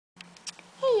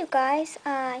you guys,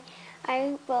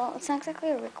 well, it's not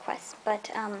exactly a request, but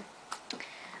I'm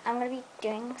gonna be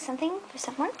doing something for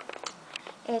someone.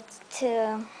 It's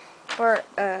for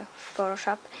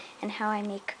Photoshop and how I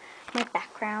make my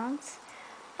backgrounds.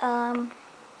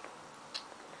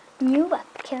 New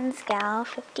WÄBKiNZ Gal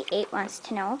 58 wants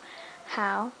to know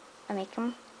how I make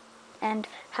them and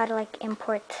how to like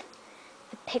import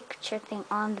the picture thing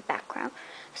on the background.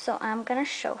 So I'm gonna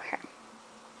show her.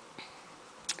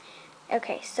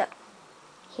 Okay, so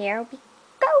here we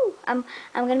go. I'm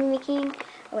gonna be making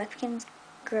a WÄBKiNZ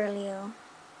Girlio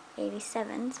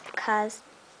 87s because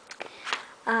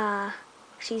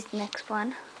she's the next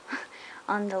one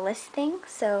on the listing,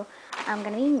 so I'm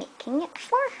gonna be making it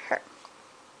for her.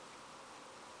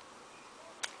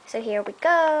 So here we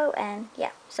go, and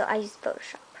yeah, so I use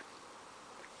Photoshop.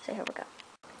 So here we go.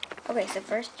 Okay, so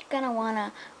first you're gonna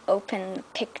wanna open the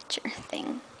picture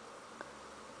thing.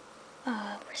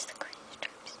 Where's the green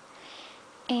stripes?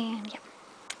 And yeah,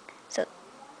 so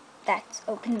that's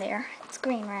open there. It's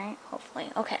green, right?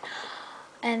 Hopefully. Okay,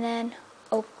 and then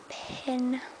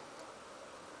open.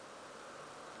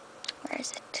 Where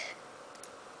is it?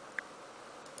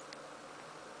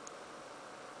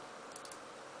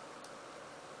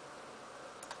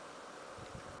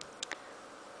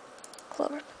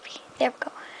 Clover puppy. There we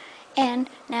go. And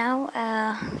now,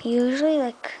 usually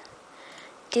like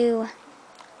do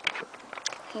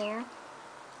here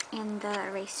in the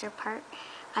eraser part.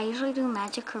 I usually do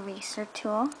magic eraser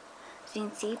tool, as you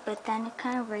can see, but then it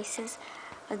kind of erases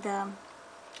the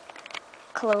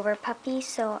Clover puppy,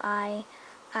 so I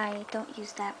don't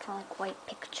use that for like white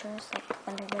pictures, like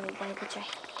when they're really white, which I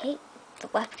hate the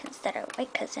WÄBKiNZ that are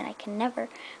white, because then I can never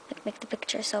like make the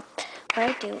picture. So what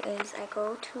I do is I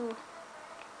go to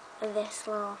this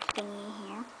little thingy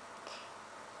here,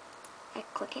 I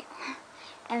click it,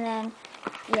 and then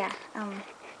yeah,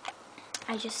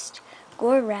 I just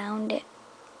go around it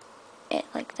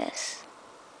like this.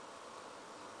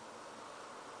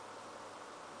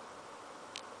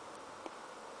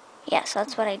 Yeah, so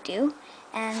that's what I do.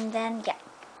 And then yeah.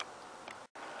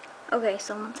 Okay,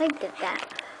 so once I did that,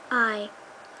 I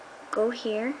go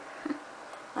here,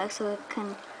 like so it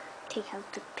can take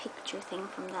out the picture thing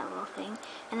from that little thing,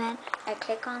 and then I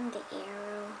click on the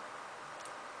arrow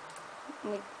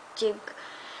with jig,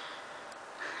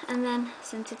 and then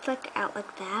since it's like out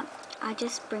like that, I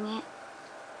just bring it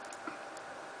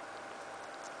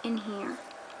in here,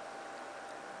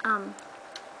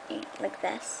 like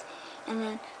this, and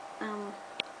then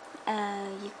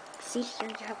you see here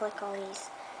you have like all these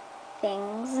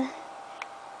things.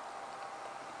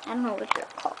 I don't know what they're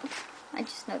called. I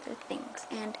just know they're things.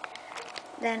 And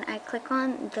then I click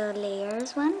on the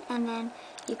layers one, and then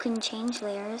you can change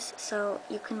layers. So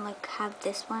you can like have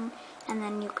this one, and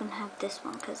then you can have this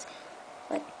one. Because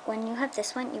like when you have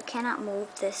this one, you cannot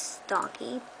move this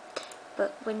doggy.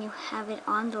 But when you have it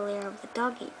on the layer of the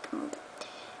doggy, you can move it.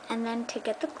 And then to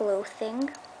get the glow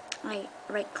thing, I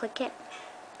right click it,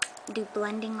 do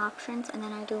blending options, and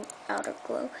then I do outer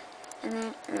glow. And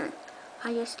then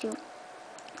I just do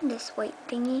this white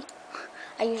thingy.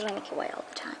 I usually make it white all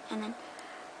the time. And then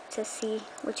to see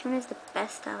which one is the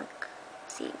best, I like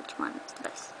see which one is the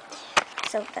best.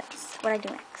 So that's what I do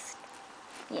next.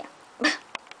 Yeah.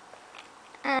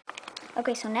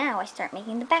 Okay, so now I start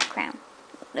making the background.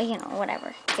 You know,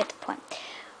 whatever. You get the point.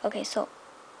 Okay, so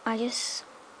I just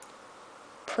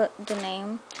put the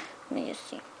name. Let me just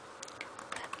see.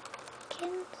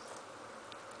 WÄBKiNZ.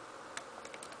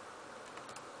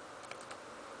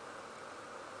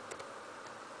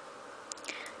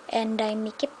 And I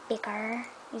make it bigger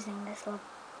using this little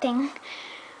thing.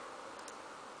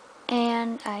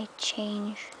 And I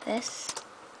change this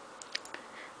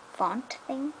font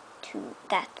thing to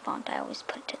that font. I always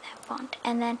put it to that font.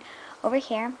 And then over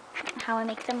here, how I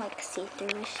make them like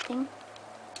see-through-ish thing,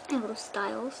 and little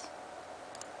styles.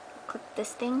 Click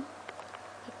this thing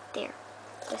right there.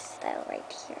 This style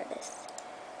right here, this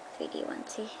 3D one.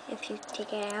 See, if you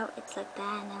take it out, it's like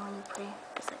that, and then when you put it,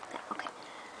 it's like that. Okay.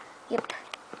 Yep.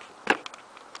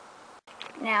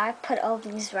 Now I put all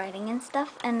these writing and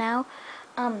stuff, and now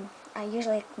I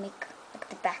usually make like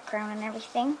the background and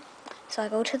everything. So I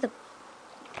go to the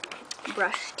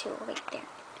brush tool right there.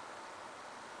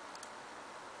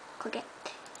 Click it.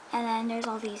 And then there's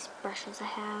all these brushes I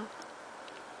have.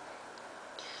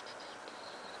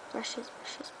 Brushes,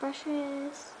 brushes,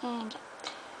 brushes. And yeah.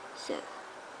 So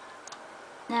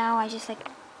now I just like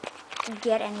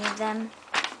get any of them.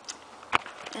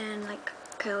 And like,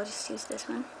 okay, I'll just use this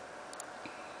one.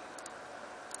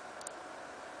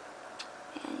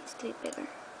 Yeah, it needs to be bigger. It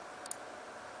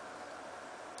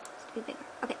needs to be bigger.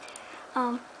 Okay.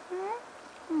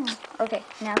 Okay,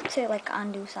 now to like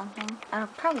undo something. I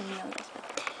don't probably know this,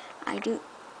 but I do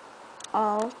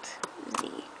Alt Z.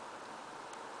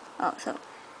 Oh, so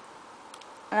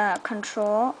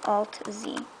Control Alt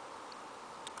Z.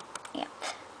 Yeah.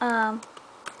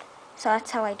 So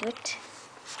that's how I do it.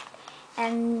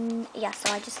 And yeah,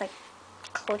 so I just like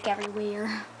click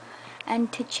everywhere.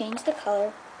 And to change the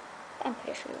color, I'm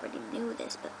pretty sure you already knew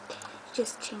this, but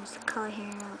just change the color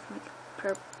here from like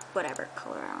per whatever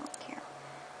color, I don't care.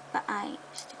 But I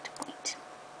stick to white.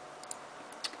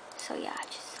 So yeah, I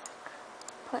just like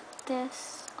put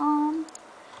this on,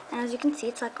 and as you can see,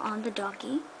 it's like on the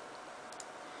doggy.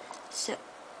 So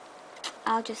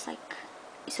I'll just like,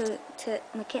 so to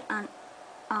make it on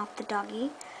off the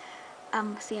doggy,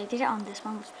 see, I did it on this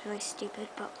one, which was really stupid,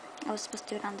 but I was supposed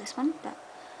to do it on this one, but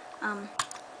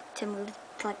to move,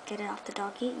 to like get it off the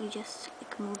doggy, you just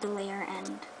like move the layer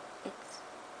and it's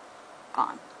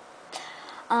gone.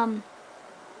 And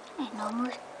no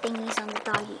more thingies on the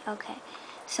doggy. Okay,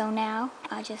 so now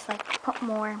I just like put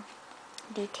more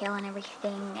detail and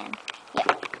everything, and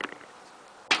yeah.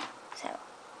 So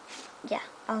yeah,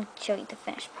 I'll show you the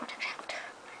finished product after.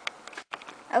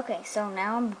 Okay, so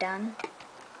now I'm done.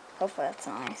 Hopefully that's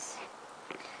nice.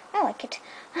 I like it.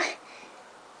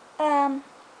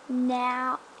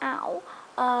 Now,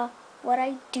 what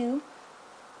I do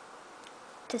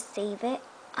to save it,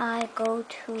 I go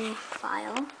to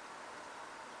File.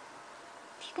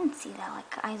 If you can see that,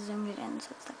 like I zoomed it in, so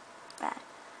it's like bad.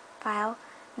 File,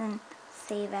 then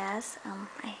Save As.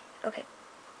 Okay,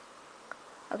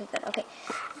 good. Okay,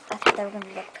 I thought they were gonna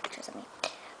be like pictures of me,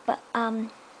 but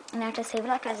and I have to save it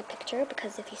like as a picture,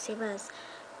 because if you save it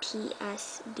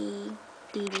as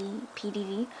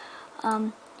PDD,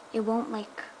 it won't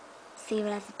like save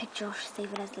it as a picture, or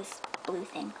save it as this blue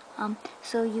thing.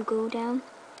 So you go down,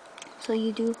 so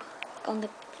you do on the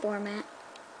format.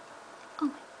 Oh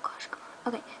my gosh, come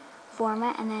on. Okay,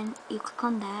 format, and then you click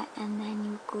on that, and then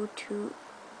you go to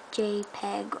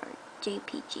JPEG or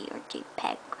JPG or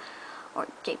JPEG or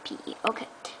JPE. Okay,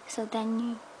 so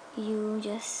then you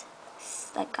just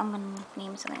like, I'm gonna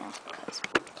name something else because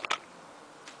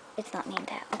it's not named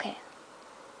that. Okay.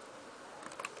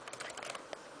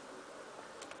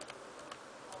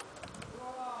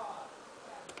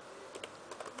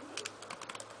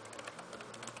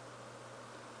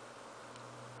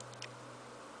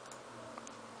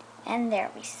 And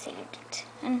there, we saved it.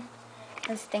 And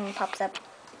this thing pops up.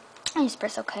 I just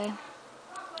press OK.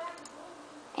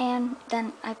 And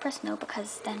then I press no,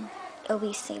 because then it'll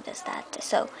be saved as that.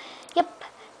 So, yep,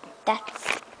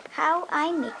 that's how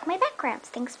I make my backgrounds.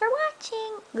 Thanks for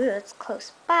watching. Ooh, it's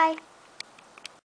close. Bye.